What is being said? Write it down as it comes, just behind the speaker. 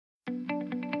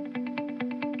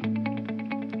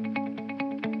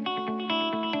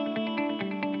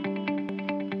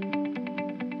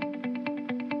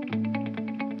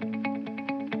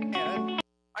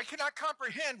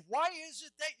comprehend. Why is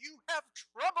it that you have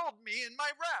troubled me in my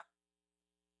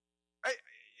wrath?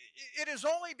 It is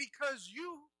only because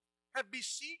you have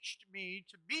beseeched me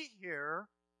to be here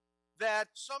that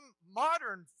some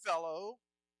modern fellow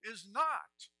is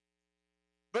not.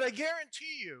 But I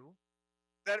guarantee you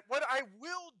that what I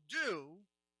will do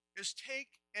is take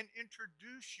and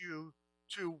introduce you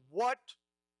to what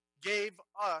gave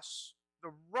us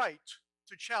the right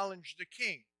to challenge the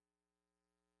king.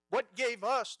 What gave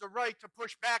us the right to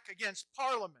push back against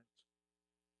Parliament?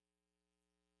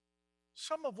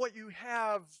 Some of what you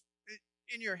have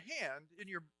in your hand, in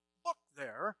your book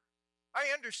there,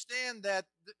 I understand that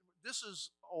this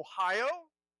is Ohio,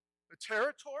 a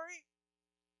territory.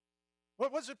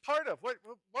 What was it part of?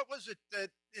 What was it that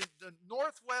in the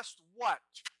Northwest what?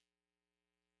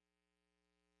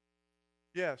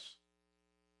 Yes.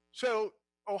 So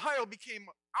Ohio became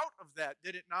out of that,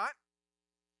 did it not?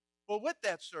 Well, with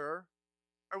that, sir,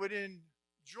 I would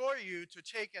enjoy you to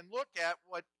take and look at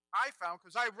what I found,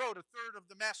 because I wrote a third of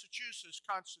the Massachusetts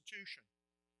Constitution.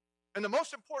 And the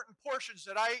most important portions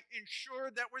that I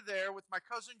ensured that were there with my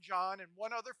cousin John and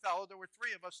one other fellow, there were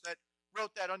three of us that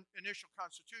wrote that initial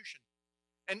Constitution.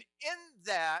 And in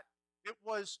that, it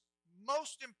was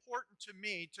most important to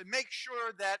me to make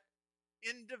sure that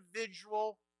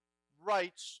individual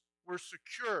rights were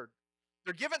secured.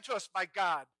 They're given to us by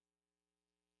God.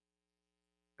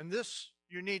 And this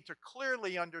you need to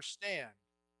clearly understand.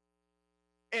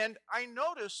 And I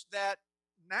noticed that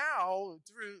now,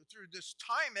 through this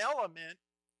time element,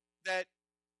 that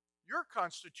your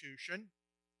Constitution,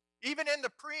 even in the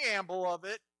preamble of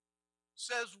it,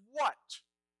 says what?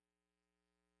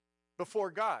 Before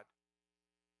God.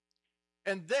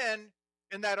 And then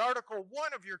in that Article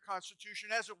 1 of your Constitution,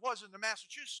 as it was in the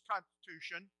Massachusetts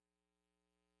Constitution,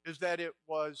 is that it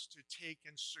was to take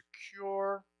and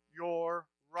secure your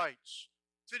rights.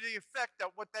 To the effect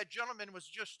that what that gentleman was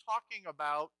just talking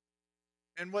about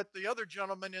and what the other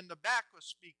gentleman in the back was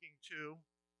speaking to,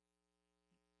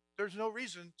 there's no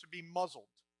reason to be muzzled.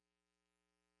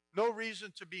 No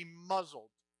reason to be muzzled.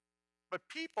 But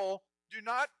people do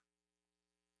not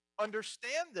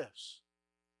understand this.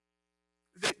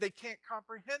 They can't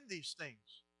comprehend these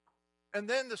things. And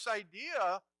then this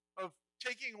idea of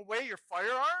taking away your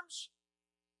firearms?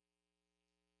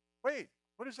 Wait,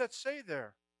 what does that say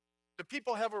there? The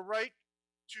people have a right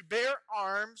to bear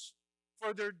arms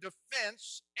for their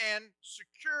defense and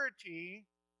security.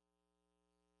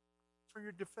 For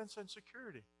your defense and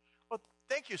security. Well,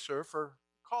 thank you, sir, for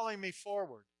calling me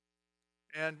forward.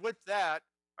 And with that,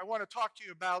 I want to talk to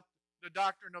you about the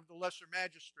doctrine of the lesser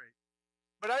magistrate.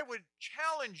 But I would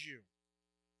challenge you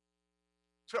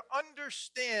to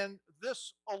understand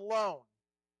this alone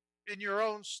in your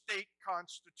own state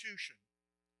constitution.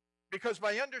 Because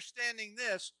by understanding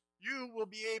this, you will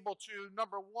be able to,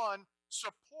 number one,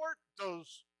 support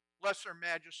those lesser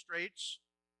magistrates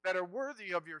that are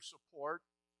worthy of your support,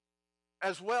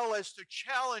 as well as to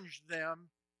challenge them,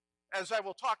 as I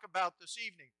will talk about this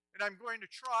evening. And I'm going to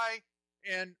try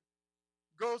and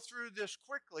go through this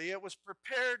quickly. It was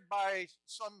prepared by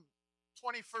some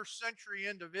 21st century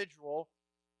individual,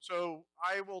 so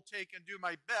I will take and do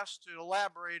my best to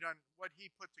elaborate on what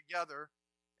he put together.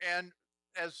 And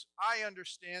as I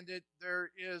understand it,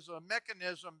 there is a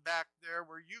mechanism back there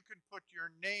where you can put your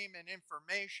name and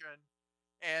information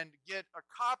and get a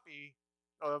copy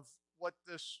of what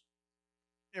this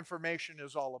information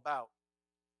is all about.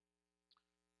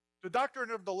 The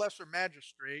doctrine of the lesser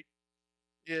magistrate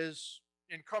is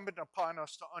incumbent upon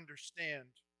us to understand.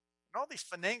 And all these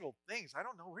finagled things, I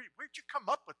don't know, where'd you come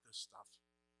up with this stuff?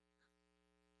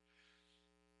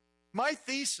 My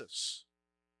thesis,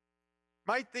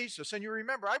 and you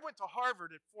remember, I went to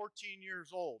Harvard at 14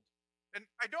 years old. And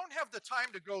I don't have the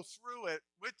time to go through it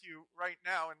with you right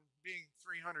now, and being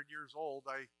 300 years old,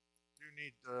 I do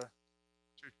need to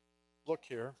look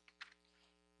here.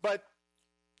 But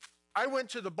I went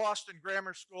to the Boston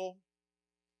Grammar School,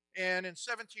 and in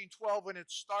 1712, when it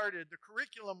started, the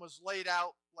curriculum was laid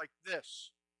out like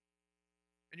this.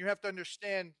 And you have to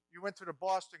understand, you went to the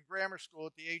Boston Grammar School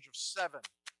at the age of 7.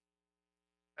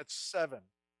 At 7.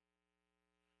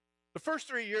 The first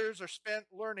 3 years are spent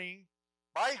learning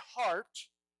by heart,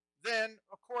 then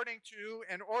according to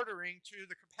and ordering to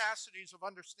the capacities of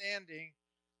understanding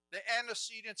the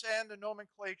antecedents and the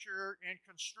nomenclature, and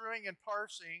construing and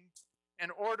parsing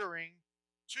and ordering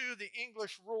to the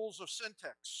English rules of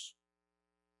syntax.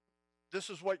 This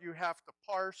is what you have to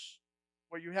parse,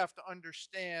 what you have to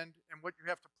understand, and what you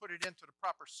have to put it into the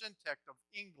proper syntax of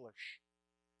English.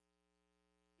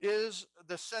 Is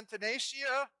the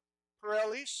Centenacia,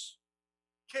 Parelis,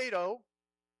 Cato,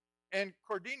 and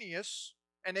Cordinius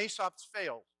and Aesop's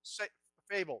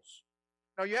fables.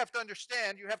 Now you have to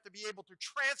understand, you have to be able to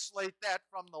translate that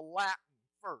from the Latin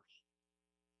first.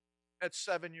 At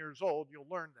 7 years old, you'll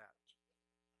learn that.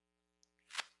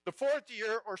 The fourth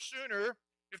year or sooner,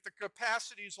 if the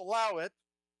capacities allow it,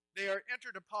 they are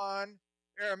entered upon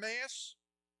Aramaeus,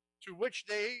 to which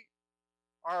they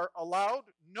are allowed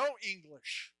no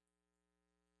English,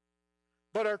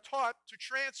 but are taught to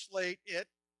translate it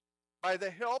by the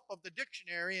help of the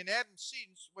dictionary and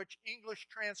antecedents, which English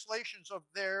translations of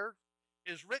theirs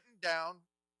is written down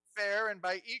fair and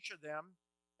by each of them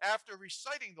after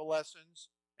reciting the lessons,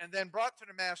 and then brought to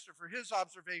the master for his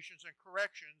observations and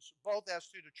corrections, both as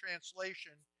to the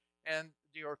translation and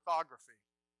the orthography.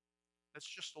 That's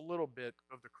just a little bit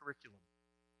of the curriculum,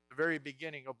 the very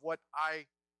beginning of what I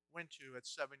went to at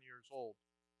 7 years old.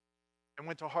 I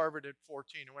went to Harvard at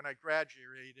 14, and when I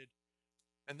graduated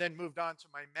and then moved on to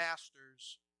my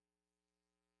master's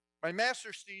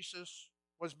thesis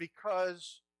was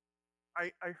because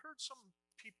I heard some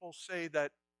people say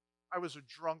that I was a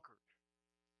drunkard,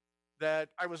 that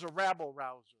I was a rabble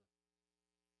rouser,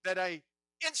 that I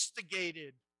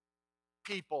instigated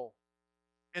people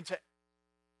into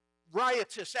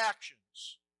riotous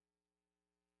actions.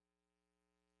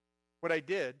 What I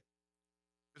did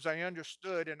is I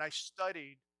understood and I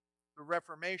studied the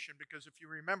Reformation, because if you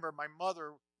remember, my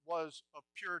mother was of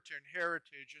Puritan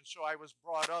heritage, and so I was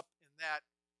brought up in that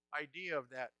idea of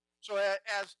that. So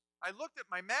as I looked at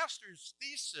my master's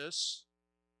thesis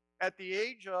at the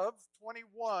age of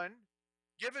 21,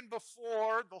 given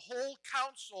before the whole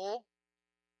council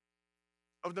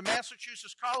of the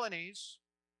Massachusetts colonies,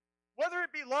 whether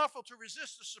it be lawful to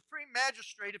resist the supreme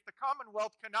magistrate if the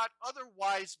commonwealth cannot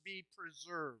otherwise be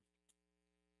preserved.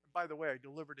 And by the way, I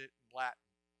delivered it in Latin.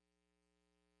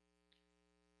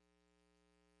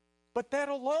 But that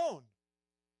alone,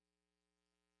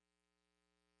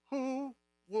 who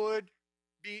would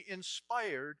be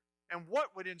inspired, and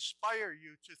what would inspire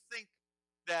you to think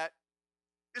that,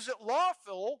 is it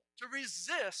lawful to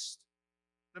resist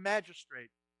the magistrate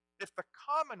if the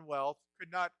commonwealth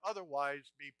could not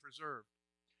otherwise be preserved?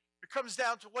 It comes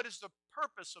down to what is the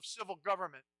purpose of civil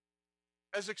government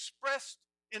as expressed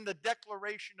in the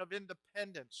Declaration of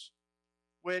Independence,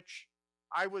 which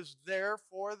I was there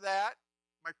for that.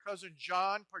 My cousin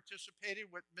John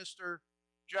participated with Mr.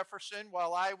 Jefferson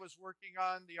while I was working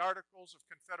on the Articles of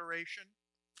Confederation.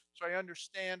 So I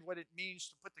understand what it means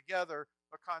to put together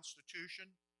a constitution.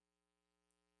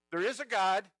 There is a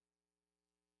God.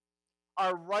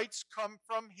 Our rights come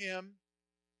from him.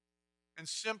 And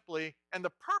the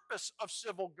purpose of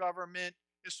civil government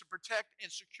is to protect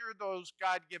and secure those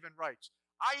God-given rights.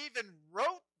 I even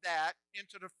wrote that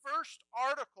into the first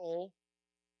article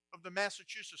of the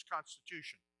Massachusetts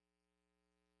Constitution.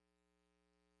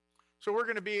 So we're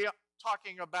going to be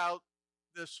talking about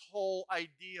this whole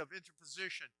idea of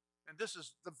interposition. And this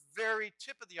is the very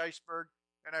tip of the iceberg,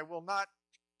 and I will not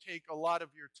take a lot of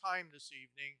your time this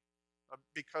evening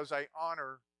because I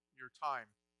honor your time.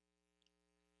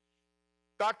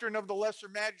 Doctrine of the Lesser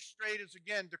Magistrate is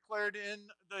again declared in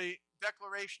the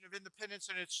Declaration of Independence,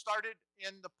 and it started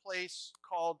in the place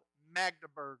called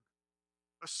Magdeburg,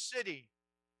 a city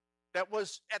that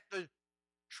was at the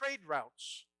trade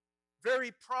routes,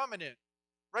 very prominent,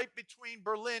 right between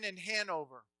Berlin and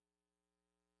Hanover.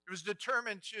 It was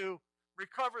determined to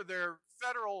recover their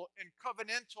federal and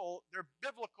covenantal, their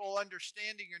biblical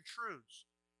understanding and truths.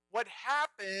 What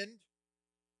happened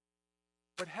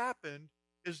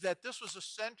is that this was a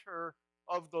center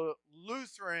of the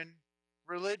Lutheran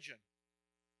religion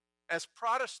as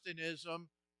Protestantism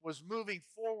was moving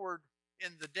forward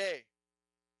in the day.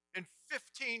 In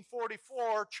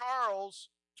 1544, Charles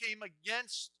came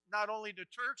against not only the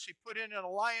Turks, he put in an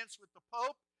alliance with the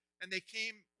Pope, and they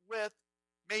came with,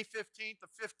 May 15th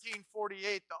of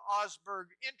 1548, the Augsburg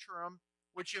Interim,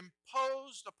 which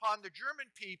imposed upon the German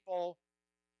people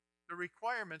the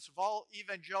requirements of all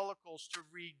evangelicals to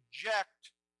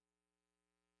reject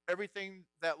everything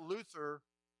that Luther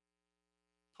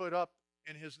put up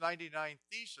in his 99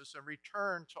 Thesis and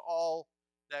return to all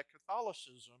that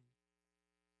Catholicism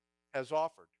has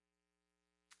offered.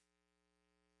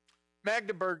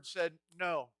 Magdeburg said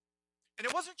no. And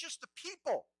it wasn't just the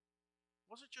people.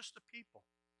 It wasn't just the people.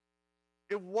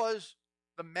 It was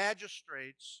the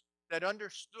magistrates that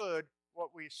understood what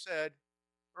we said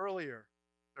earlier.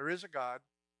 There is a God.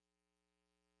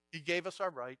 He gave us our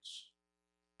rights.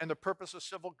 And the purpose of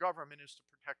civil government is to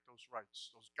protect those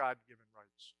rights, those God-given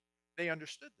rights. They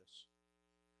understood this.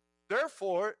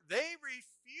 Therefore, they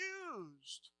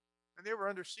refused, and they were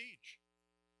under siege.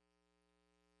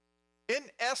 In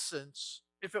essence,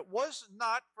 if it was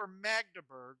not for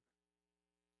Magdeburg,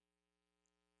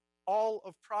 all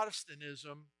of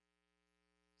Protestantism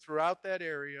throughout that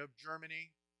area of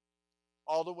Germany,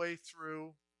 all the way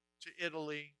through to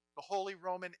Italy, the Holy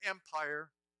Roman Empire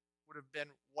would have been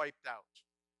wiped out.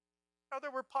 Now,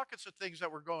 there were pockets of things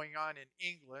that were going on in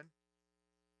England,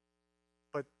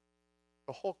 but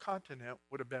the whole continent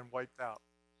would have been wiped out.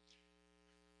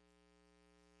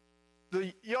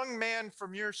 The young man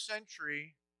from your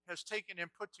century has taken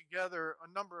and put together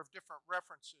a number of different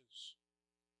references.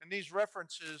 And these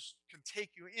references can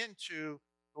take you into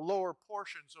the lower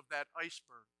portions of that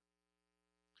iceberg.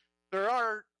 There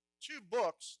are two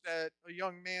books that a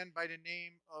young man by the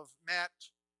name of Matt,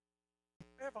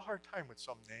 I have a hard time with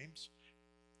some names,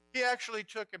 he actually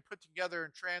took and put together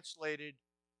and translated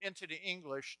into the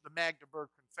English the Magdeburg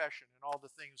Confession and all the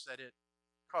things that it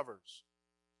covers,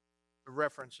 the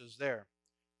references there.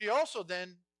 He also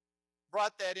then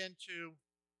brought that into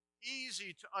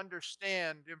easy to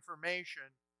understand information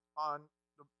on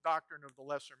the doctrine of the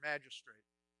lesser magistrate.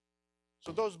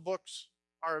 So those books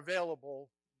are available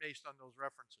based on those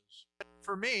references.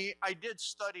 For me, I did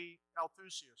study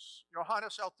Althusius.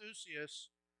 Johannes Althusius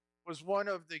was one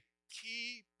of the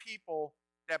key people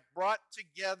that brought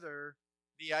together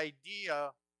the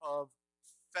idea of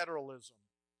federalism.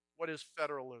 What is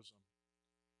federalism?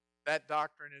 That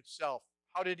doctrine itself.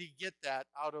 How did he get that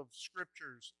out of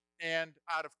scriptures and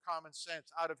out of common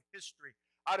sense, out of history,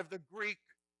 out of the Greek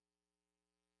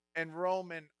and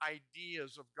Roman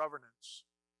ideas of governance?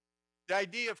 The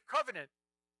idea of covenant.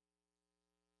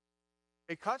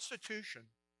 A constitution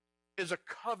is a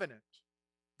covenant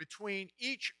between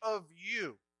each of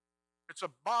you. It's a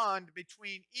bond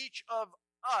between each of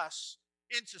us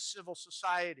into civil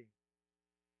society.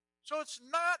 So it's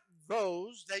not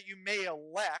those that you may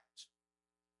elect.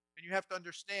 And you have to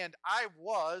understand, I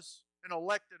was an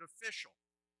elected official.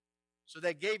 So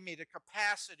that gave me the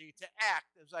capacity to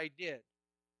act as I did.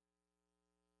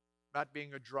 Not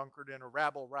being a drunkard and a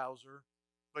rabble-rouser,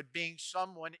 but being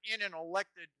someone in an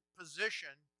elected position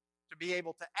to be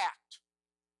able to act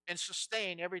and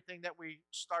sustain everything that we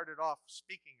started off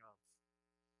speaking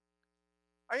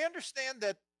of. I understand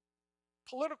that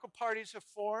political parties have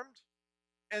formed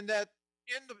and that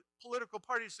in the political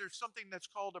parties there's something that's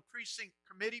called a precinct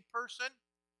committee person.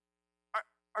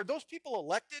 Are those people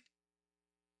elected?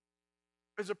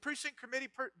 Is a precinct committee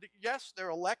yes, they're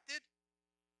elected.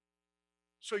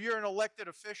 So you're an elected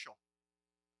official.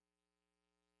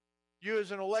 You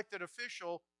as an elected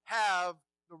official have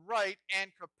the right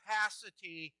and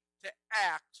capacity to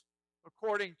act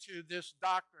according to this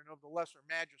doctrine of the lesser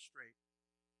magistrate.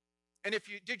 And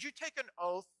did you take an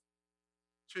oath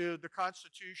to the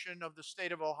Constitution of the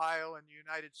state of Ohio and the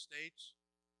United States?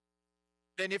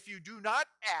 Then if you do not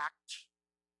act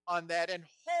on that and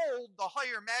hold the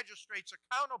higher magistrates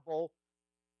accountable,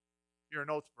 you're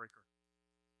an oath breaker.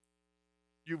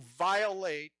 You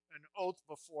violate an oath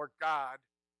before God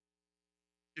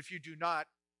if you do not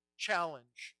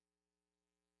challenge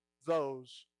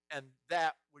those and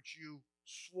that which you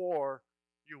swore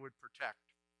you would protect.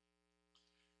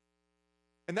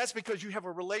 And that's because you have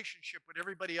a relationship with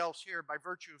everybody else here by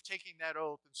virtue of taking that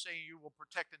oath and saying you will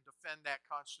protect and defend that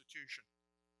Constitution.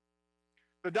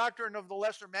 The doctrine of the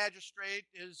lesser magistrate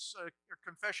is a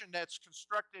confession that's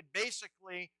constructed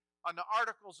basically on the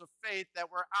articles of faith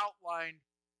that were outlined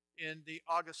in the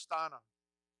Augustana.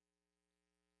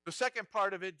 The second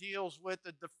part of it deals with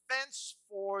the defense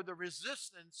for the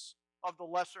resistance of the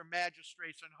lesser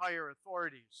magistrates and higher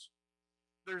authorities.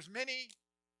 There's many,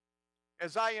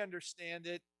 as I understand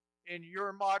it, in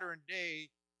your modern day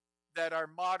that are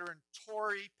modern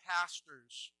Tory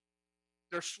pastors.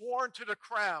 They're sworn to the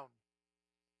crown.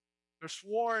 They're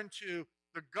sworn to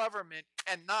the government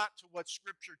and not to what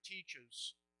Scripture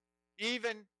teaches.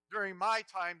 Even during my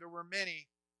time, there were many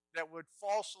that would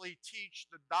falsely teach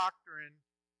the doctrine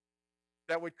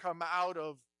that would come out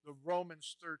of the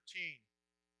Romans 13.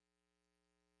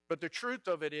 But the truth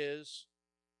of it is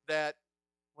that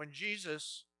when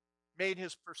Jesus made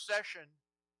his procession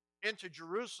into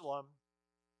Jerusalem,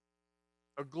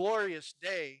 a glorious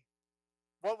day,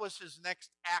 what was his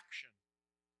next action?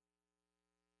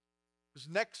 His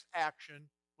next action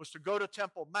was to go to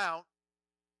Temple Mount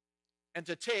and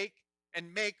to take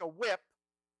and make a whip,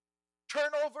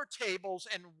 turn over tables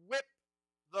and whip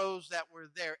those that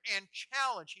were there and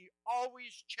challenge. He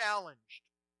always challenged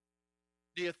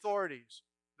the authorities.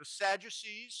 The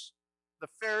Sadducees, the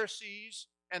Pharisees,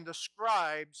 and the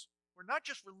scribes were not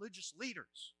just religious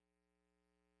leaders.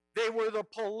 They were the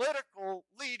political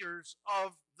leaders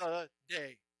of the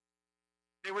day.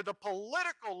 They were the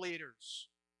political leaders.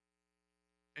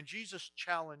 And Jesus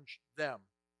challenged them.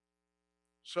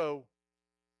 So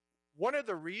One of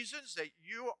the reasons that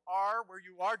you are where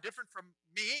you are, different from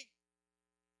me,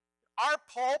 our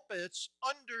pulpits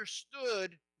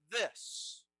understood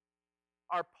this.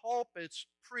 Our pulpits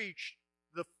preached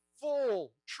the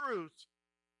full truth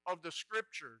of the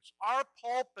scriptures. Our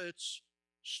pulpits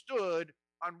stood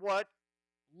on what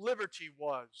liberty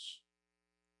was.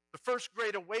 The first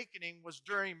great awakening was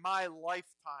during my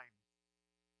lifetime.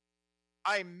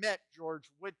 I met George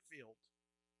Whitefield.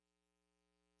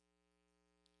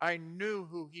 I knew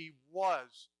who he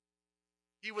was.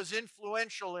 He was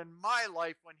influential in my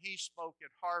life when he spoke at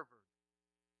Harvard.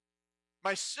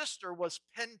 My sister was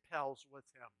pen pals with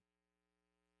him.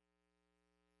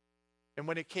 And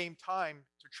when it came time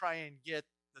to try and get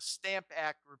the Stamp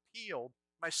Act repealed,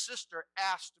 my sister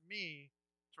asked me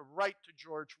to write to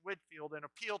George Whitefield and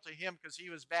appeal to him because he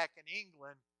was back in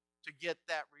England to get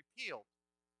that repealed.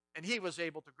 And he was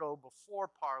able to go before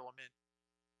Parliament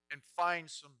and find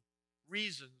some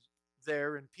reasons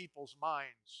there in people's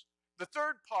minds. The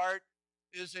third part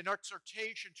is an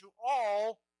exhortation to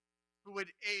all who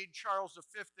would aid Charles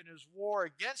V in his war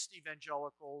against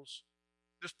evangelicals.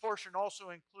 This portion also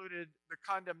included the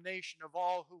condemnation of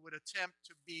all who would attempt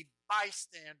to be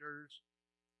bystanders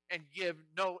and give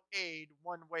no aid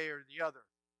one way or the other.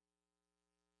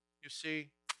 You see,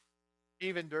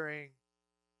 even during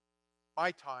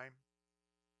my time,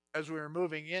 as we were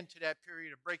moving into that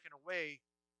period of breaking away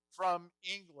from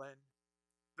England,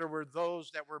 there were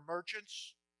those that were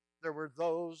merchants, there were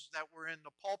those that were in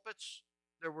the pulpits,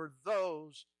 there were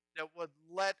those that would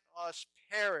let us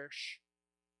perish.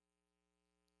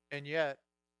 And yet,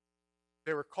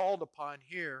 they were called upon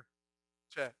here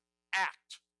to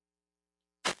act.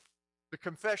 The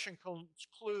confession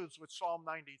concludes with Psalm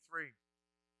 93.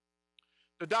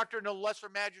 The doctrine of the lesser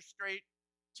magistrate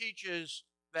teaches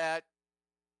that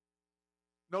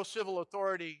no civil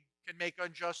authority can make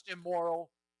unjust,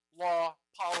 immoral law,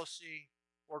 policy,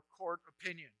 or court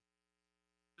opinion.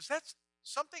 Is that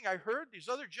something I heard these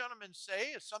other gentlemen say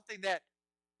is something that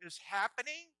is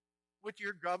happening with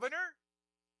your governor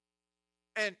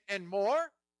and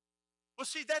more? Well,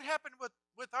 see, that happened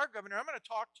with our governor. I'm going to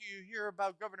talk to you here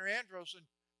about Governor Andros and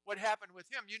what happened with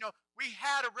him. You know, we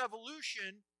had a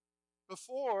revolution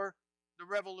before the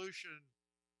revolution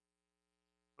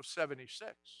of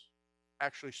 76,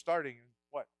 actually starting in,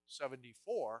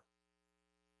 74,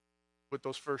 with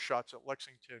those first shots at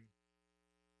Lexington.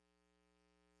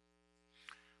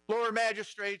 Lower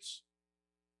magistrates,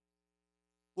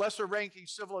 lesser ranking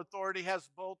civil authority has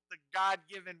both the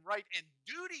God-given right and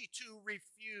duty to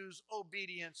refuse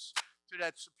obedience to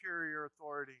that superior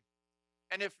authority.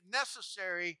 And if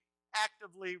necessary,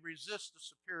 actively resist the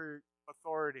superior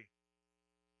authority.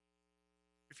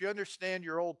 If you understand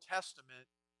your Old Testament,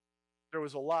 there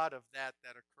was a lot of that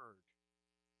occurred.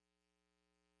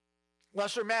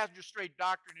 Lesser magistrate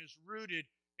doctrine is rooted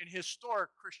in historic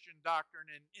Christian doctrine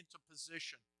and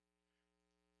interposition.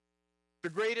 The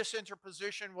greatest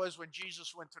interposition was when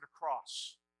Jesus went to the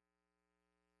cross.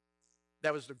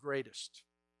 That was the greatest.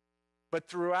 But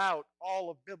throughout all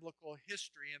of biblical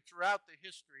history and throughout the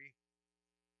history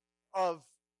of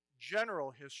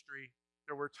general history,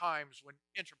 there were times when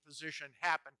interposition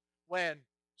happened, when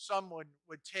someone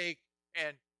would take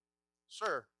and,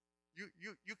 sir,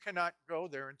 you cannot go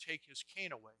there and take his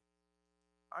cane away.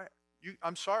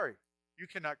 I'm sorry, you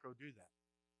cannot go do that.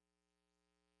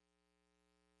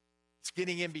 It's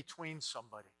getting in between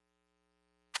somebody,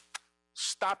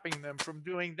 stopping them from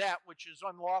doing that which is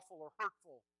unlawful or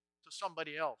hurtful to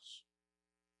somebody else.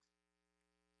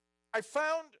 I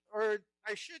found, or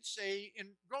I should say, in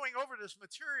going over this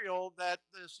material that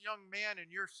this young man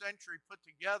in your century put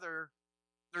together,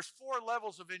 there's 4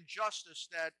 levels of injustice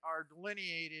that are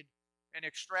delineated and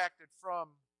extracted from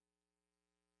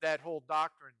that whole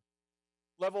doctrine.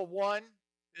 Level 1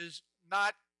 is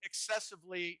not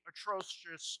excessively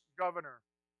atrocious governor.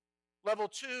 Level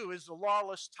 2 is the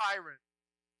lawless tyrant.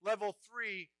 Level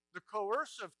 3, the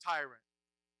coercive tyrant.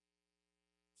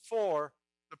 4,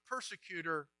 the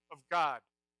persecutor of God.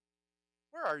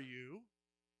 Where are you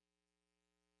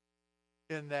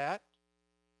in that?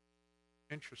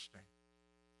 Interesting.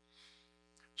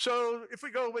 So if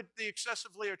we go with the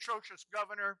excessively atrocious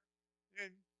governor,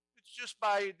 it's just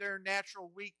by their natural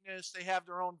weakness. They have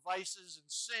their own vices and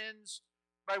sins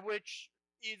by which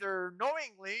either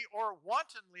knowingly or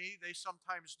wantonly they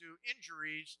sometimes do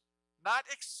injuries. Not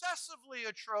excessively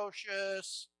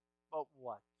atrocious, but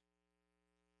what?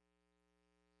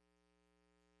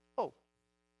 Oh,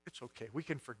 it's okay. We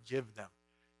can forgive them.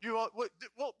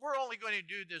 We're only going to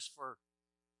do this for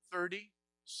 30,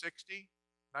 60,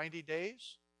 90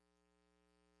 days.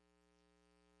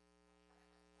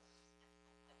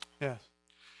 Yes.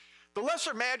 The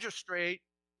lesser magistrate,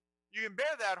 you can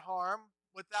bear that harm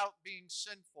without being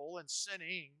sinful and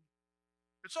sinning.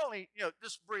 It's only,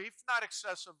 this brief, not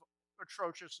excessive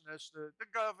atrociousness. The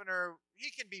governor, he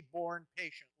can be borne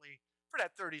patiently for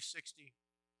that 30, 60,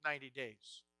 90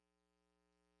 days.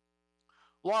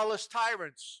 Lawless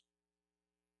tyrants,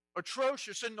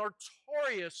 atrocious and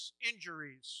notorious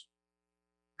injuries.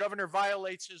 Governor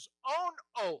violates his own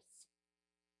oath.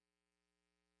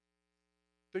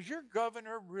 Does your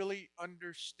governor really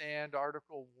understand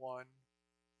Article 1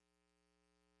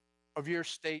 of your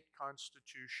state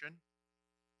constitution?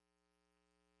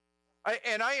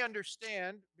 I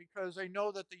understand, because I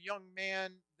know that the young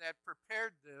man that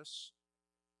prepared this,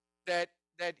 that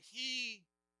he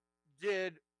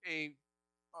did a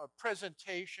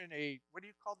presentation, what do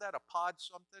you call that, a pod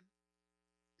something?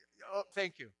 Oh,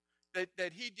 thank you.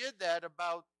 That he did that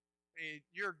about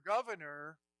your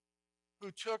governor who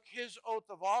took his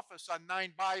oath of office on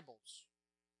 9 Bibles.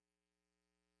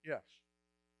 Yes.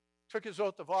 Took his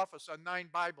oath of office on 9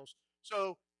 Bibles.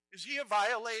 So is he a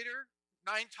violator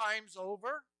 9 times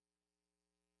over?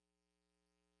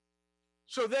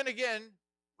 So then again,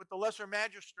 with the lesser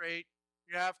magistrate,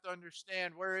 you have to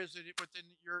understand where is it within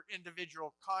your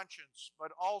individual conscience,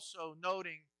 but also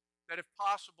noting that if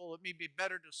possible, it may be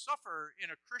better to suffer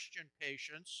in a Christian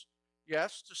patience,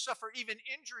 yes, to suffer even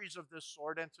injuries of this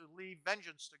sort and to leave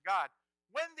vengeance to God.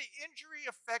 When the injury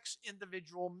affects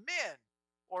individual men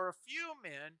or a few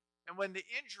men, and when the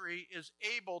injury is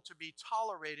able to be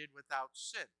tolerated without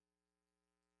sin.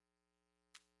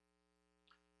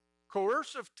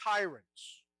 Coercive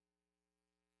tyrants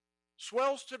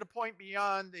swells to the point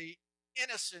beyond the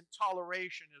innocent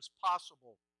toleration is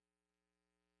possible.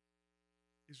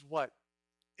 Is what?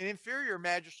 An inferior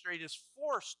magistrate is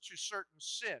forced to certain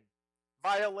sin,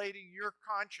 violating your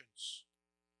conscience.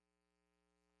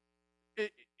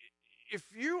 If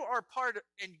you are part of,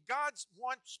 and God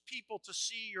wants people to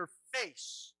see your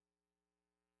face,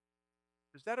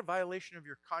 is that a violation of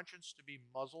your conscience to be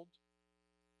muzzled?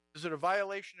 Is it a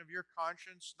violation of your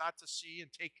conscience not to see and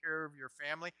take care of your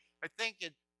family? I think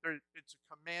it's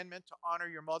a commandment to honor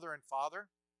your mother and father.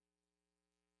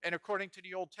 And according to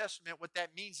the Old Testament, what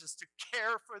that means is to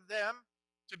care for them,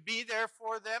 to be there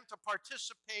for them, to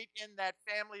participate in that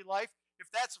family life. If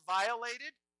that's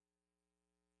violated,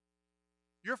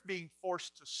 you're being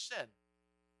forced to sin.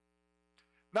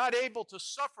 Not able to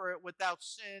suffer it without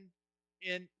sin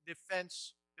in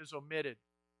defense is omitted.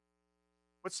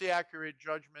 What's the accurate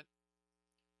judgment?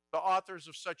 The authors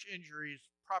of such injuries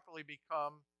properly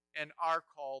become and are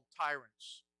called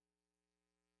tyrants.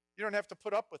 You don't have to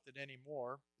put up with it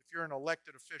anymore if you're an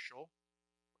elected official.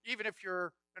 Even if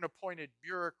you're an appointed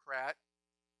bureaucrat,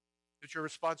 it's your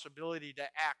responsibility to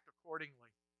act accordingly.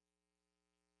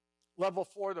 Level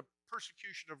 4, the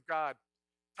persecution of God.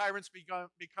 Tyrants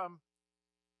become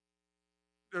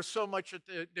there's so much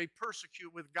that they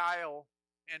persecute with guile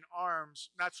and arms,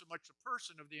 not so much the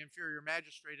person of the inferior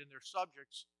magistrate and their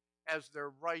subjects as their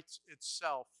rights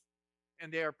itself.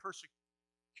 And they are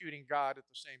persecuting God at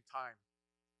the same time.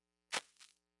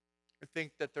 I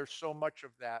think that there's so much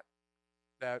of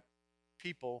that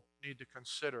people need to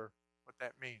consider what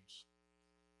that means.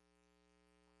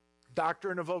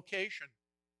 Doctrine of vocation.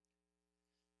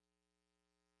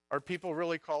 Are people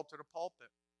really called to the pulpit?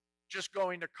 Just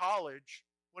going to college,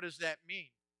 what does that mean?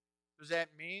 Does that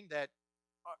mean that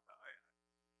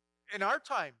in our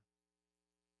time,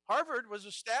 Harvard was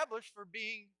established for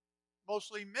being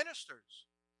mostly ministers?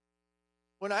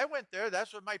 When I went there,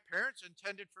 that's what my parents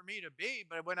intended for me to be.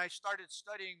 But when I started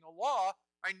studying the law,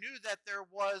 I knew that there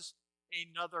was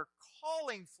another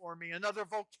calling for me, another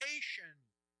vocation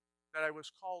that I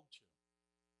was called to.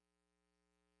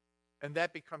 And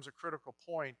that becomes a critical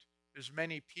point, as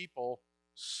many people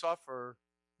suffer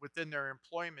within their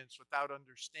employments without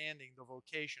understanding the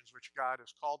vocations which God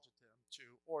has called them to,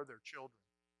 or their children.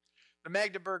 The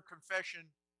Magdeburg Confession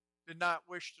did not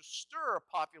wish to stir a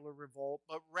popular revolt,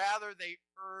 but rather they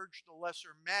urged the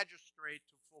lesser magistrate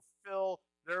to fulfill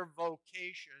their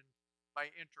vocation by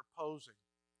interposing.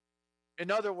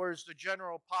 In other words, the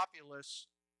general populace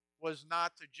was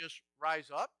not to just rise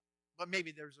up, but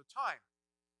maybe there's a time,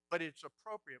 but it's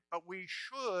appropriate. But we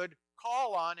should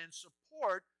call on and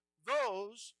support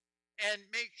those and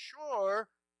make sure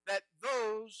that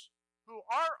those who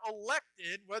are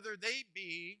elected, whether they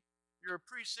be your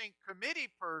precinct committee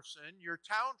person, your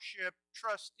township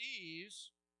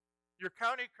trustees, your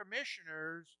county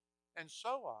commissioners, and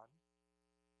so on,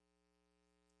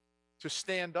 to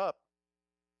stand up,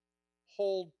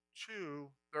 hold to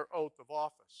their oath of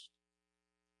office.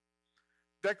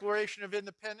 Declaration of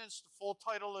Independence, the full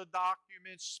title of the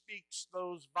document speaks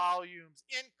those volumes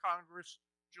in Congress,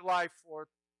 July 4th,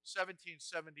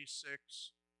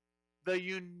 1776. The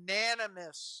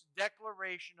unanimous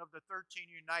declaration of the 13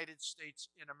 United States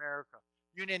in America.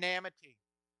 Unanimity.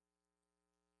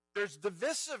 There's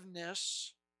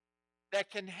divisiveness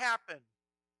that can happen.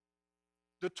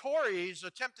 The Tories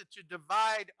attempted to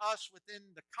divide us within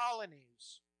the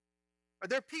colonies. Are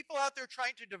there people out there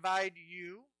trying to divide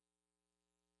you?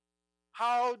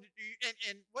 How do you,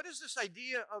 and what is this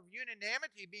idea of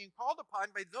unanimity being called upon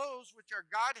by those which are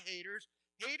God haters,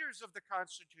 haters of the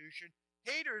Constitution,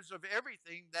 haters of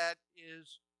everything that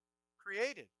is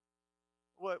created?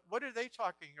 What are they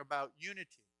talking about? Unity.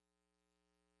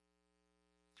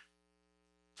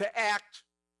 To act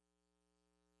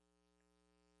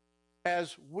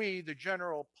as we, the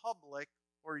general public,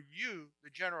 or you, the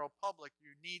general public, you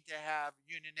need to have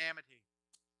unanimity.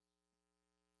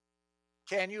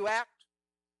 Can you act?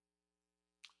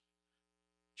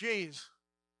 Geez,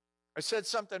 I said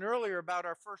something earlier about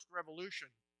our first revolution.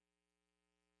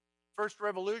 First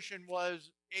revolution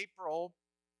was April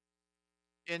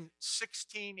in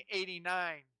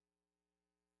 1689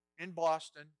 in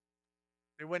Boston.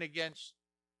 They went against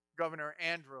Governor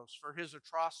Andros for his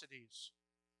atrocities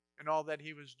and all that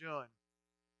he was doing.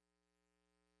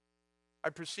 I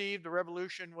perceived the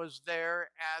revolution was there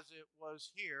as it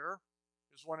was here,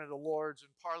 as one of the lords in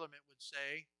Parliament would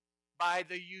say, by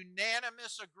the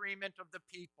unanimous agreement of the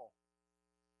people.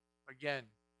 Again,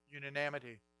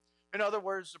 unanimity. In other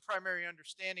words, the primary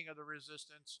understanding of the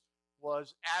resistance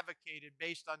was advocated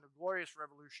based on the glorious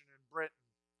revolution in Britain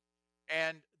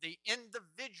and the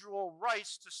individual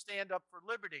rights to stand up for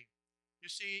liberty. You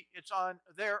see, it's on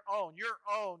their own, your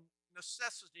own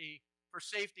necessity for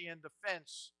safety and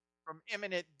defense from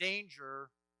imminent danger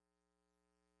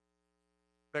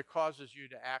that causes you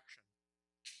to action.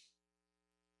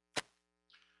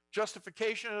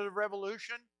 Justification of the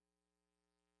revolution.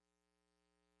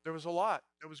 There was a lot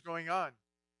that was going on.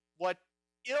 What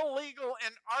illegal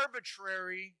and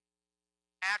arbitrary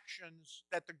actions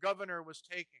that the governor was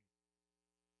taking.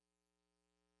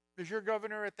 Is your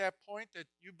governor at that point that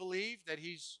you believe that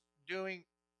he's doing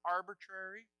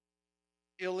arbitrary,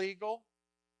 illegal,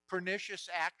 pernicious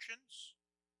actions?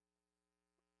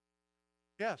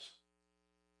 Yes.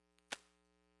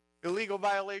 Illegal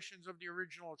violations of the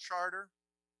original charter.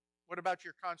 What about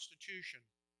your Constitution?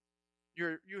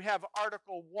 You have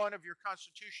Article 1 of your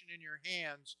Constitution in your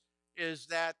hands. Is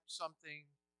that something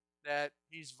that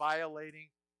he's violating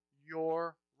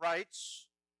your rights?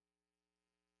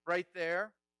 Right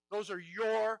there. Those are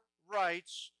your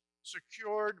rights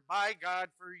secured by God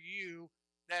for you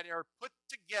that are put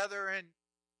together and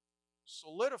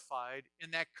solidified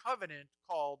in that covenant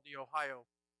called the Ohio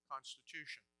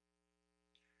Constitution.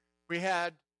 We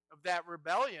had of that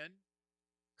rebellion,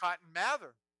 Cotton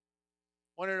Mather,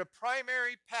 one of the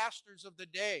primary pastors of the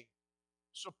day,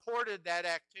 supported that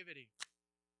activity.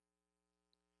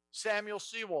 Samuel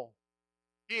Sewall,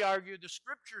 he argued the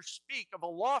scriptures speak of a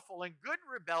lawful and good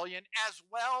rebellion as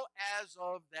well as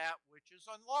of that which is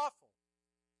unlawful.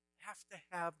 You have to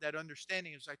have that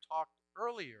understanding, as I talked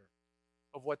earlier,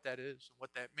 of what that is and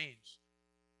what that means.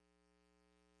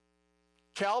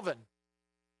 Calvin.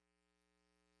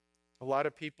 A lot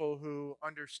of people who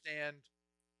understand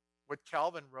what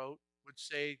Calvin wrote would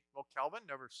say, well, Calvin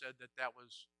never said that that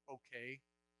was okay.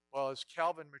 Well, as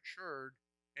Calvin matured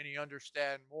and he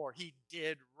understood more, he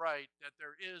did write that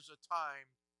there is a time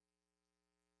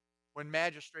when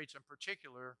magistrates in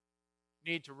particular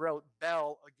need to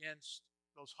rebel against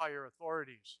those higher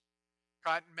authorities.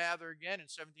 Cotton Mather again in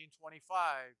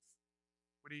 1725,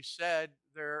 what he said,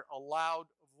 there a loud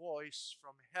voice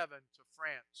from heaven to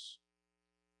France.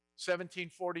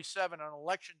 1747, an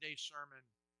election day sermon,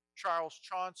 Charles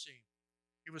Chauncey.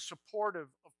 He was supportive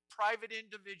of private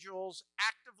individuals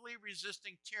actively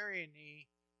resisting tyranny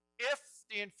if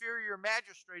the inferior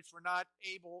magistrates were not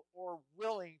able or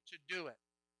willing to do it.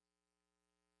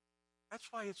 That's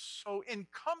why it's so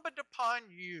incumbent upon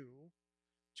you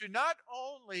to not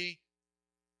only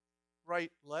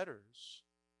write letters,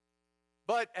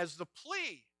 but as the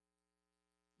plea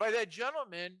by that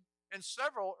gentleman and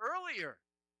several earlier,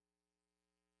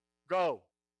 go.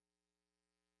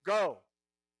 Go.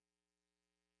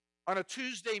 On a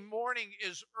Tuesday morning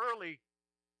is early,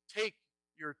 take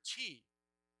your tea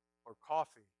or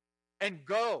coffee and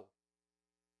go.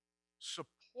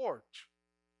 Support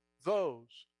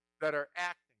those that are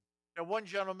acting. Now, one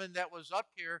gentleman that was up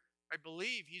here, I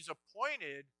believe he's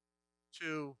appointed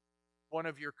to one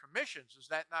of your commissions. Is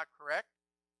that not correct?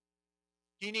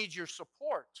 He needs your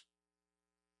support.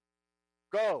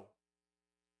 Go.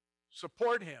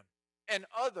 support him and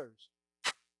others.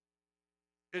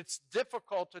 It's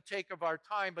difficult to take of our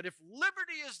time, but if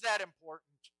liberty is that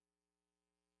important,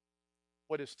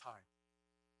 what is time?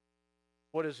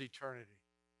 What is eternity?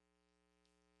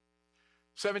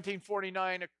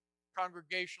 1749, a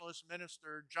Congregationalist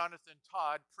minister, Jonathan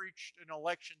Todd, preached an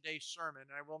election day sermon.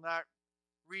 I will not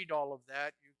read all of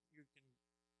that. You can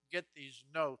get these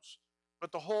notes.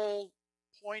 But the whole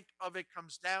point of it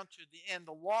comes down to the end.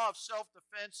 The law of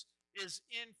self-defense is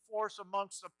in force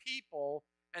amongst the people,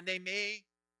 and they may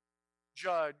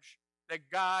judge that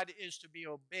God is to be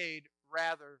obeyed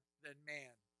rather than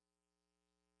man.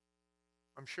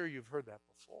 I'm sure you've heard that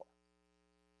before.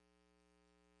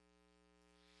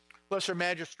 Lesser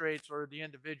magistrates or the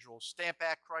individuals. Stamp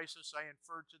Act crisis, I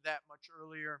inferred to that much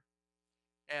earlier.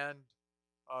 And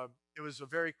it was a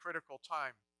very critical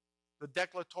time. The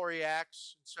Declaratory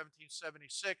Acts in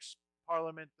 1776,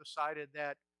 Parliament decided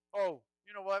that, oh,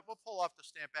 you know what, we'll pull off the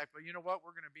Stamp Act, but you know what,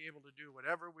 we're going to be able to do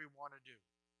whatever we want to do.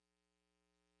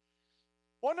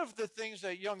 One of the things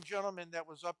that young gentleman that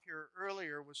was up here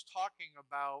earlier was talking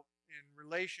about in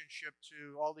relationship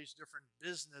to all these different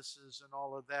businesses and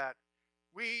all of that,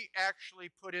 we actually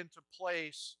put into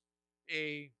place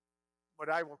what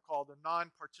I will call the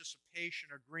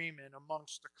non-participation agreement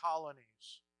amongst the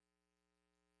colonies.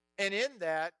 And in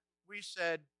that, we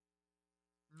said,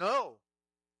 no,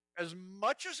 as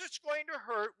much as it's going to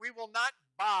hurt, we will not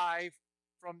buy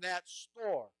from that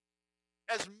store.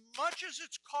 As much as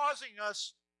it's causing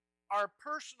us our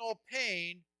personal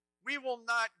pain, we will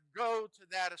not go to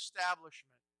that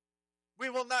establishment. We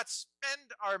will not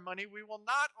spend our money. We will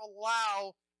not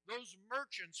allow those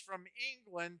merchants from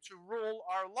England to rule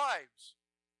our lives,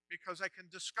 because I can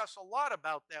discuss a lot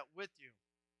about that with you.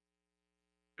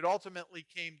 It ultimately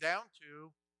came down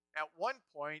to, at one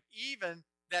point, even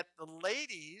that the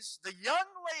ladies, the young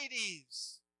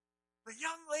ladies,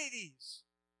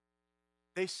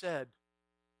 they said,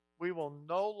 we will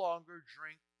no longer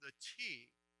drink the tea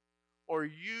or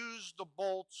use the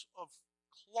bolts of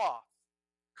cloth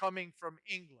coming from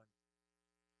England.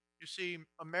 You see,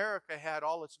 America had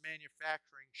all its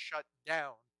manufacturing shut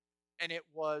down, and it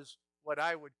was what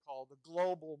I would call the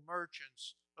global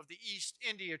merchants of the East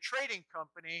India Trading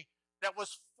Company that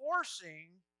was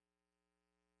forcing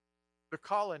the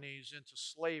colonies into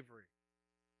slavery.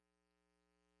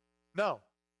 No.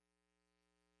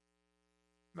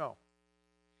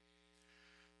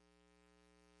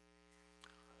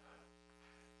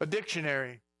 A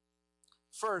dictionary.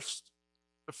 First,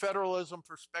 the Federalism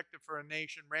Perspective for a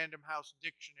Nation, Random House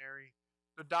Dictionary.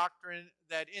 The doctrine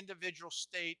that individual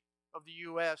state of the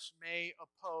U.S. may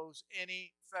oppose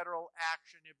any federal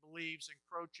action it believes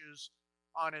encroaches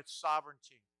on its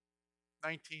sovereignty.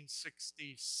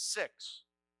 1966.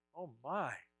 Oh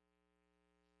my.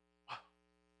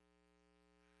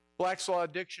 Black's Law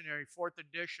Dictionary, 4th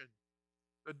edition.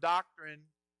 The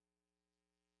doctrine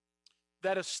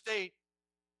that a state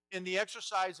in the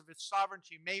exercise of its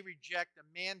sovereignty may reject a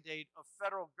mandate of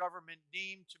federal government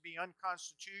deemed to be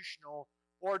unconstitutional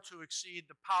or to exceed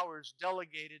the powers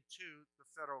delegated to the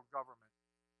federal government.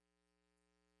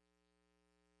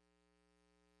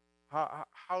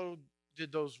 How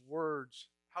did those words,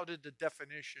 how did the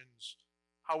definitions,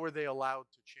 how were they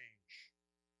allowed to change?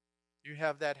 You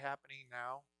have that happening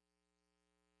now.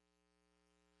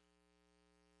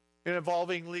 In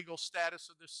evolving legal status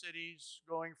of the cities,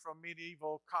 going from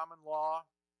medieval common law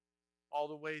all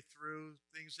the way through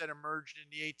things that emerged in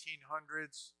the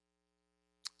 1800s.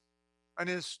 And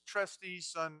as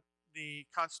trustees on the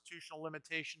constitutional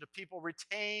limitation, the people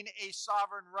retain a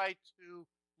sovereign right to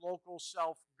local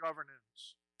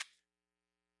self-governance.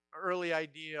 An early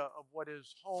idea of what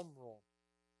is home rule.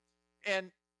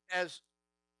 And as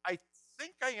I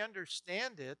think I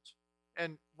understand it,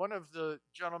 and one of the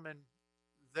gentlemen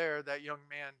there, that young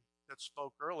man that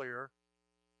spoke earlier,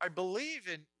 I believe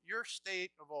in your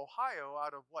state of Ohio,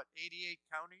 out of what, 88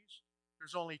 counties,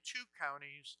 there's only 2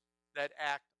 counties that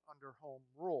act under home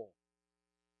rule.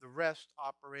 The rest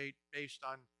operate based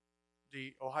on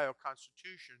the Ohio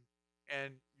Constitution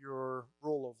and your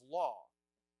rule of law.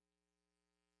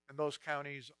 And those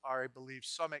counties are, I believe,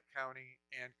 Summit County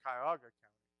and Cuyahoga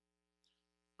County.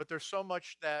 But there's so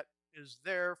much that is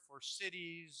there for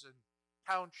cities and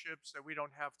townships that we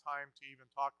don't have time to even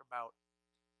talk about.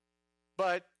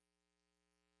 But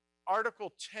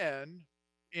Article 10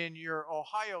 in your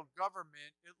Ohio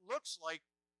government, it looks like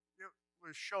it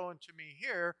was shown to me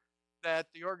here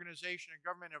that the organization and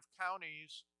government of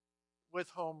counties with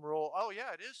home rule, oh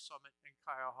yeah, it is Summit and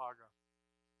Cuyahoga.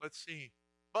 Let's see.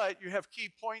 But you have key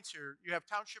points here. You have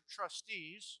township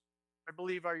trustees, I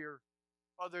believe are your,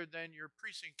 other than your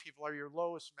precinct people, are your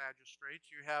lowest magistrates.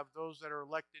 You have those that are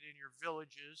elected in your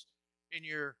villages, in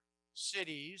your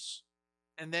cities,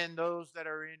 and then those that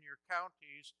are in your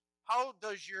counties. How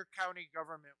does your county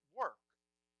government work?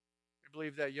 I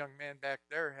believe that young man back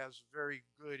there has very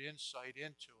good insight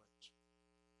into it.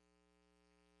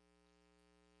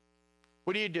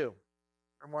 What do?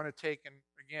 I want to take, and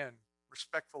again,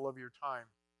 respectful of your time.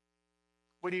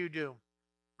 What do?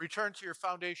 Return to your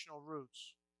foundational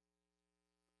roots.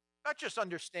 Not just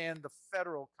understand the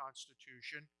federal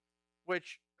Constitution,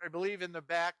 which I believe in the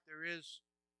back there is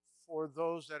for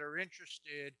those that are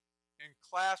interested in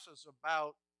classes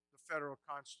about the federal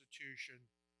Constitution.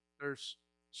 There's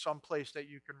some place that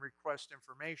you can request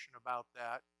information about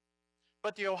that.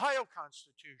 But the Ohio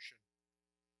Constitution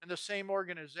and the same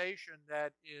organization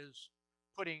that is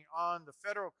putting on the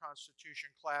federal Constitution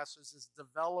classes is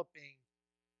developing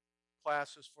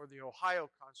classes for the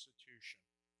Ohio Constitution.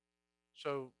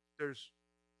 So there's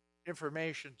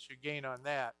information to gain on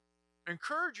that.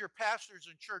 Encourage your pastors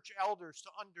and church elders to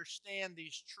understand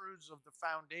these truths of the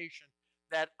foundation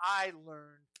that I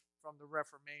learned from the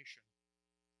Reformation.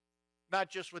 Not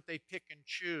just what they pick and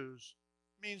choose,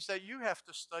 means that you have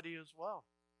to study as well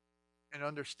and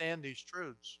understand these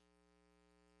truths.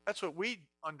 That's what we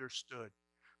understood.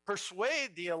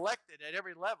 Persuade the elected at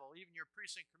every level, even your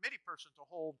precinct committee person, to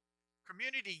hold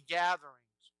community gatherings.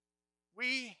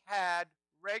 We had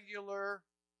regular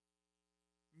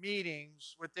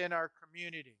meetings within our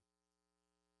community.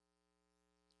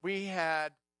 We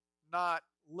had not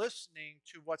listening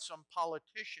to what some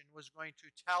politician was going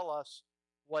to tell us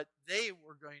what they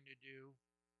were going to do.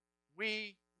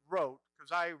 We wrote,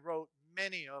 because I wrote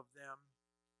many of them,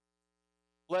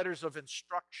 letters of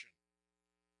instruction.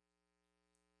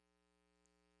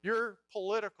 Your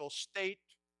state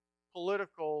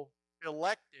political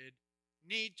elected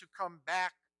need to come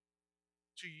back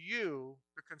to you,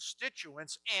 the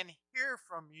constituents, and hear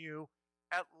from you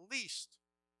at least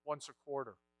once a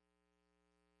quarter.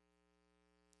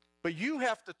 But you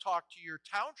have to talk to your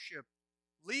township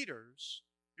leaders,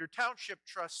 your township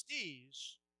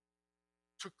trustees,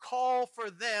 to call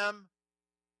for them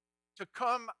to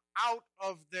come out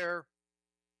of their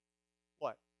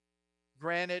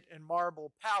granite and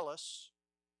marble palace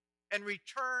and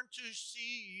return to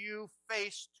see you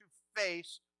face to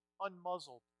face,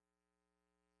 unmuzzled.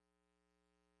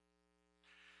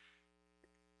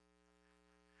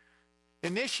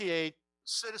 Initiate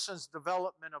citizens'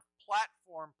 development of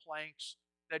platform planks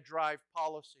that drive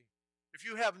policy. If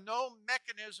you have no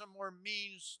mechanism or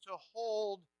means to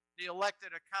hold the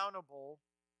elected accountable,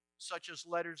 such as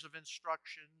letters of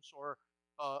instructions or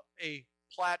a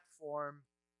platform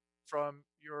from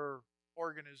your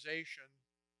organization,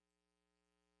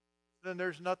 then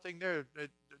there's nothing there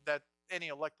that any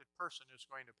elected person is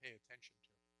going to pay attention to.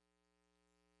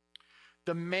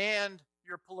 Demand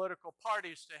your political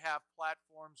parties to have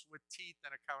platforms with teeth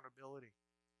and accountability,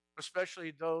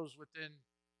 especially those within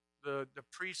the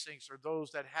precincts or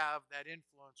those that have that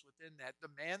influence within that.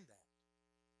 Demand that.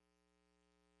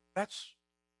 That's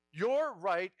your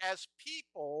right as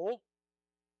people,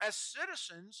 as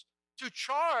citizens, to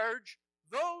charge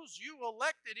those you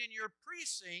elected in your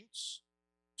precincts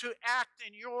to act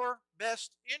in your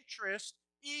best interest,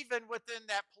 even within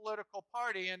that political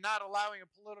party, and not allowing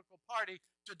a political party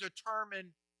to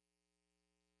determine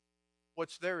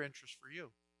what's their interest for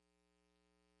you.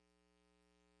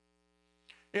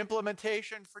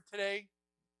 Implementation for today: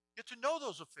 get to know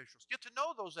those officials, get to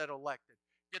know those that are elected,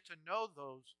 get to know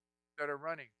those that are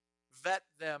running, vet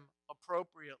them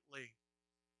appropriately.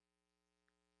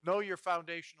 Know your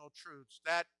foundational truths.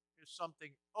 That is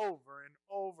something over and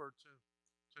over to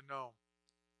know.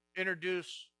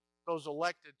 Introduce those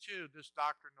elected to this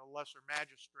doctrine of lesser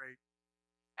magistrate.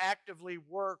 Actively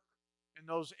work in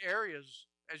those areas,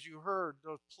 as you heard,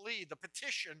 the plea, the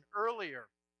petition earlier.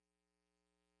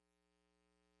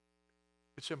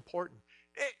 It's important.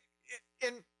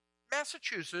 In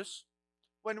Massachusetts,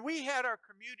 when we had our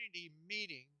community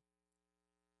meeting,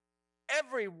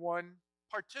 everyone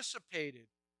participated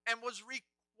and was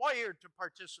required to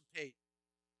participate.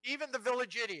 Even the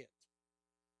village idiot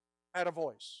had a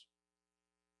voice.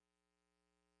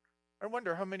 I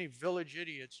wonder how many village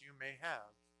idiots you may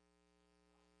have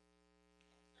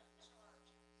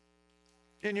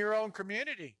in your own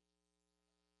community.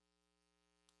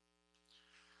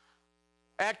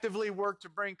 Actively work to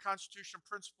bring constitutional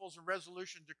principles and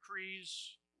resolution,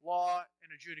 decrees, law,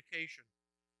 and adjudication.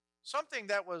 Something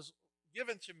that was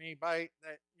given to me by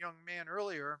that young man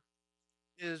earlier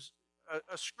is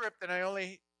a script, and I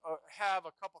only have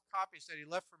a couple copies that he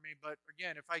left for me. But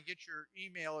again, if I get your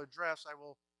email address, I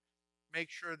will make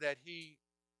sure that he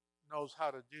knows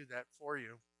how to do that for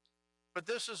you. But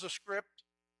this is a script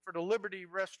for the liberty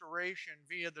restoration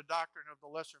via the doctrine of the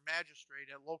lesser magistrate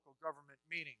at local government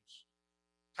meetings,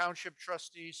 township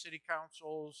trustees, city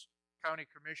councils, county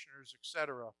commissioners,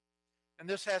 etc. And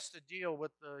this has to deal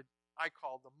with I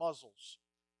call the muzzles.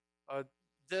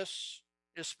 This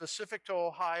is specific to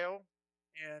Ohio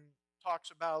and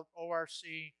talks about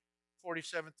ORC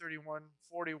 4731,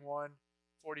 41,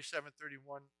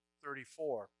 4731,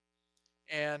 34.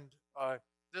 And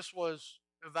this was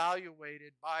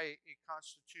evaluated by a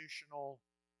constitutional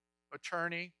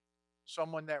attorney,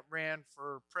 someone that ran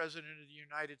for president of the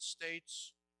United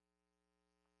States.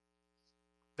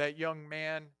 That young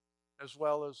man, as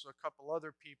well as a couple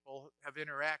other people, have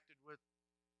interacted with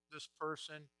this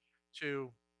person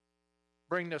to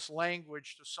bring this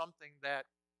language to something that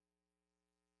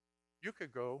you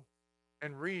could go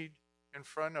and read in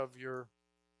front of your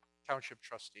township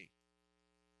trustee.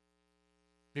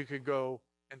 You could go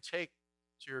and take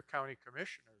to your county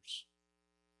commissioners,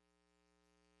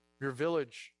 your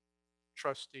village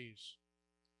trustees,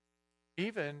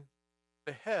 even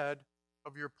the head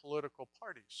of your political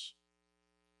parties.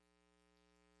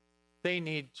 They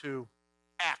need to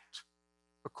act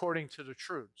according to the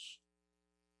truths.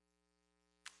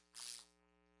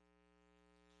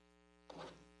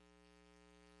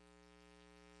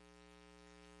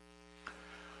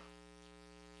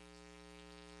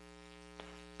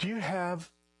 Do you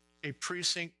have a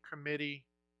precinct committee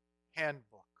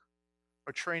handbook,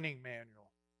 a training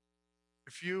manual?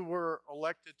 If you were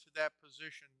elected to that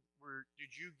position,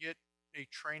 did you get a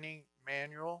training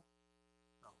manual?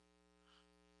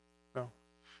 No.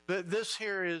 This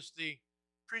here is the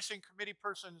precinct committee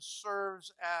person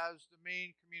serves as the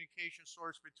main communication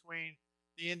source between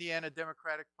the Indiana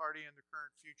Democratic Party and the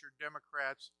current future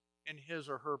Democrats in his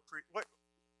or her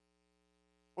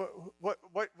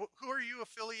who are you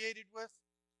affiliated with?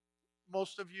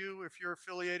 Most of you, if you're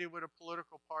affiliated with a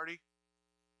political party,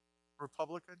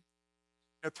 Republican.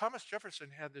 Now, Thomas Jefferson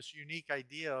had this unique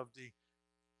idea of the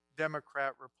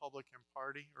Democrat-Republican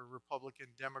Party or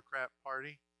Republican-Democrat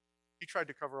Party. He tried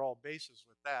to cover all bases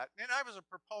with that. And I was a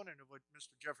proponent of what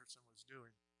Mr. Jefferson was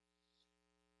doing.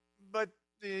 But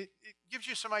it gives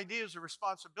you some ideas of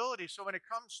responsibility. So when it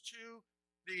comes to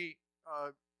the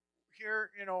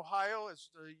here in Ohio, as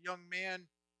the young man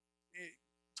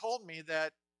told me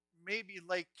that maybe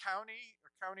Lake County,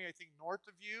 a county I think north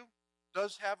of you,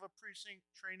 does have a precinct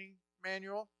training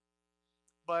manual.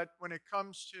 But when it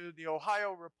comes to the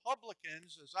Ohio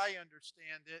Republicans, as I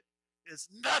understand it, is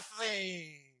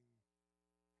nothing.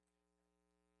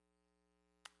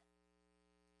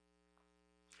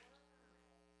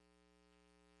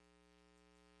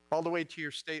 All the way to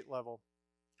your state level.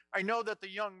 I know that the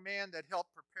young man that helped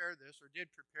prepare this, or did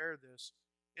prepare this,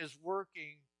 is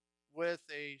working with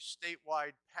a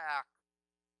statewide PAC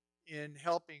in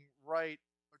helping write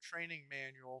a training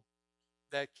manual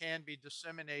that can be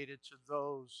disseminated to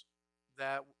those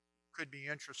that could be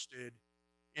interested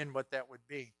in what that would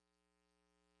be.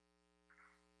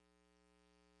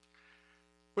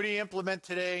 What do you implement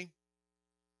today?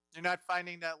 You're not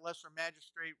finding that lesser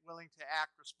magistrate willing to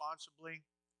act responsibly.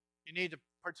 You need to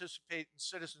participate in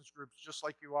citizens groups just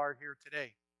like you are here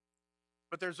today.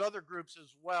 But there's other groups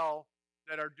as well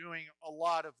that are doing a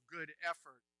lot of good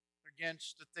effort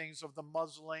against the things of the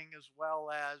muzzling as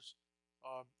well as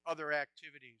other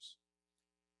activities.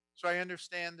 So I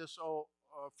understand this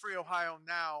Free Ohio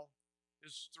Now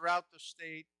is throughout the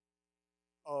state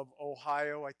of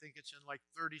Ohio. I think it's in like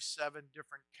 37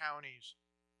 different counties.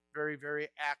 Very, very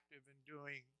active in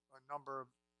doing a number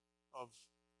of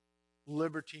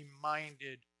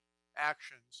liberty-minded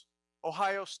actions.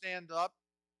 Ohio Stand Up,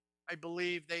 I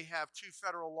believe they have 2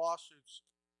 federal lawsuits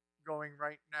going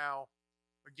right now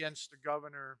against the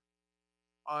governor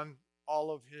on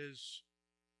all of his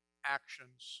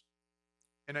actions.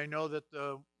 And I know that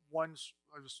I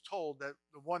was told that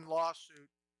the one lawsuit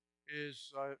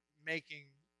is making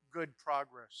good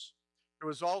progress. There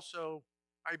was also,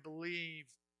 I believe,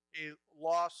 a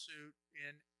lawsuit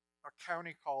in a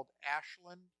county called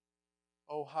Ashland,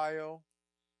 Ohio,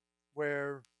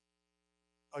 where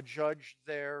a judge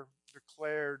there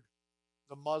declared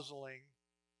the muzzling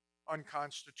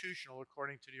unconstitutional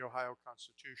according to the Ohio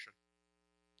Constitution.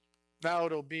 Now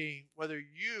it'll be whether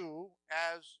you,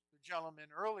 as the gentleman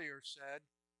earlier said,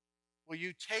 will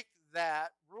you take that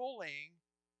ruling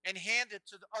and hand it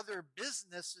to the other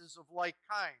businesses of like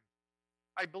kind?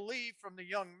 I believe from the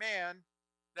young man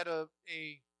that a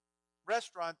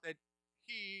restaurant that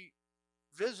he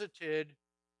visited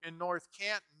in North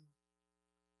Canton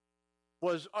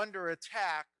was under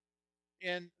attack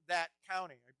in that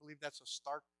county. I believe that's a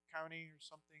Stark County or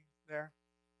something there.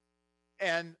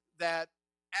 And that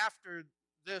after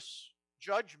this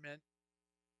judgment,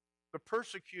 the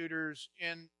persecutors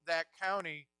in that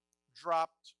county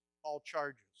dropped all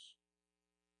charges.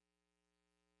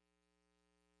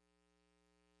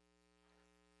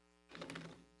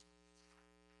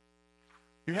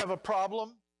 You have a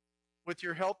problem with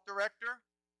your health director?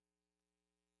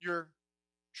 Your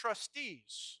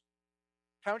trustees,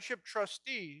 township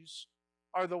trustees,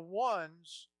 are the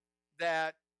ones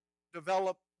that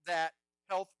develop that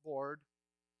health board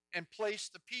and place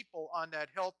the people on that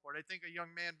health board. I think a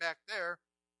young man back there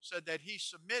said that he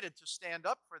submitted to stand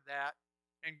up for that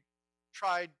and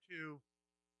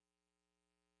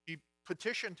he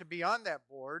petitioned to be on that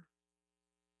board,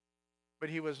 but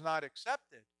he was not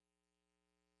accepted.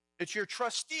 It's your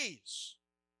trustees.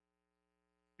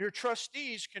 Your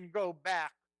trustees can go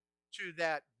back to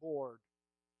that board,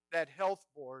 that health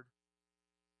board,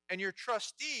 and your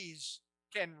trustees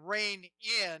can rein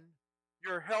in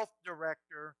your health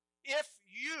director if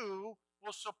you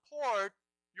will support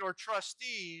your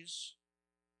trustees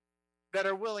that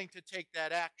are willing to take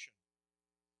that action.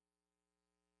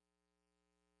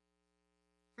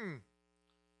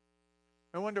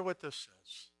 I wonder what this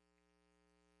says.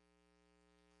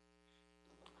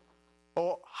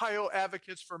 Ohio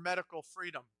Advocates for Medical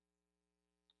Freedom.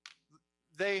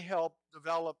 They help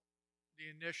develop the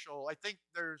initial, I think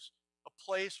there's a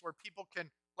place where people can,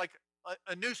 like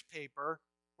a newspaper,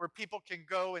 where people can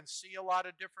go and see a lot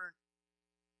of different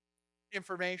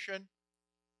information.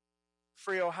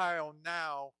 Free Ohio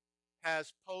Now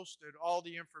has posted all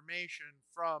the information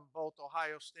from both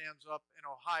Ohio Stands Up and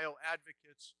Ohio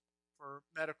Advocates for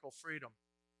Medical Freedom.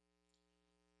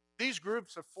 These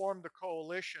groups have formed a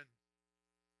coalition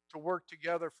to work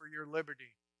together for your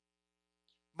liberty.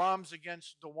 Moms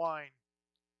Against DeWine,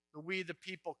 the We the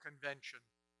People Convention,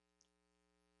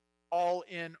 all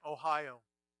in Ohio.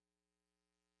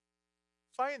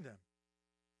 Find them.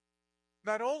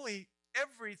 Not only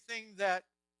everything that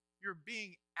you're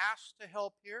being asked to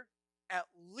help here, at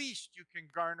least you can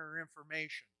garner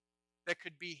information that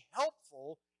could be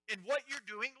helpful in what you're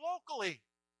doing locally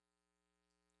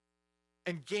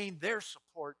and gain their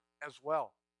support as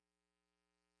well.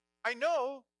 I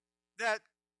know that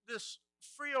this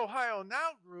Free Ohio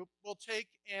Now group will take,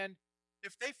 and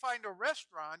if they find a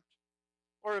restaurant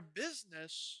or a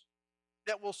business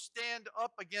that will stand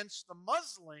up against the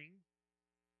muzzling,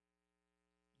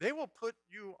 they will put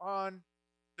you on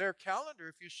their calendar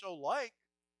if you so like,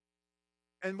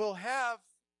 and we'll have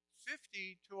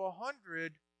 50 to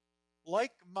 100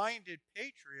 like-minded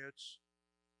patriots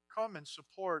come and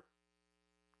support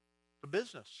the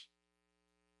business.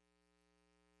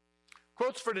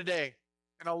 Quotes for today,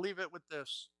 and I'll leave it with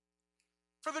this.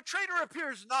 For the traitor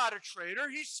appears not a traitor,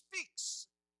 he speaks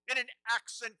in an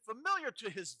accent familiar to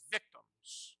his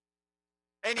victims,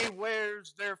 and he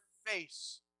wears their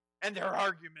face and their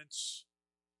arguments.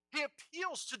 He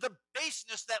appeals to the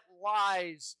baseness that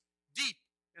lies deep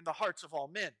in the hearts of all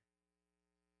men.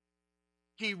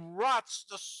 He rots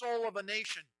the soul of a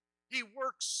nation. He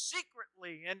works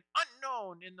secretly and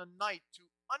unknown in the night to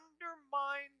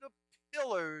undermine the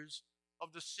pillars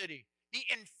of the city. He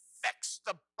infects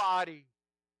the body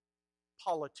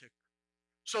politic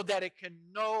so that it can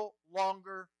no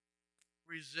longer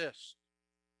resist.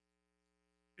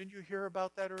 Didn't you hear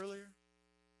about that earlier?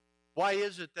 Why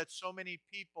is it that so many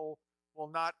people will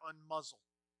not unmuzzle?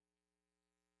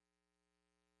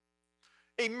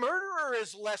 A murderer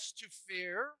is less to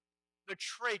fear. The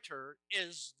traitor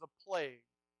is the plague.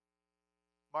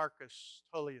 Marcus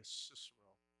Tullius Cicero.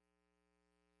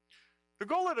 The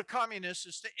goal of the communists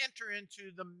is to enter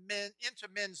into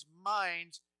men's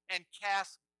minds and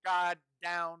cast God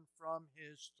down from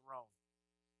his throne.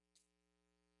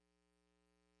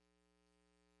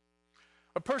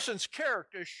 A person's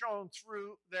character is shown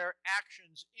through their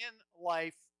actions in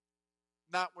life,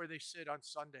 not where they sit on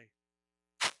Sunday.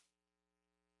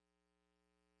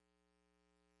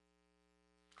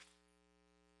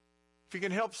 If you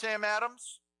can help Sam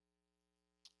Adams,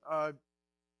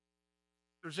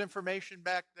 there's information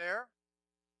back there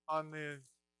on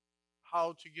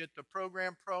how to get the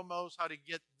program promos, how to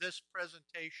get this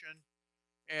presentation,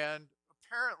 and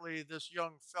apparently this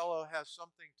young fellow has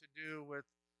something to do with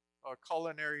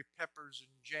culinary peppers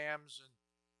and jams, and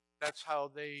that's how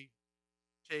they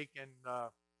take and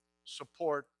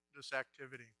support this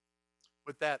activity.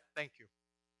 With that, thank you.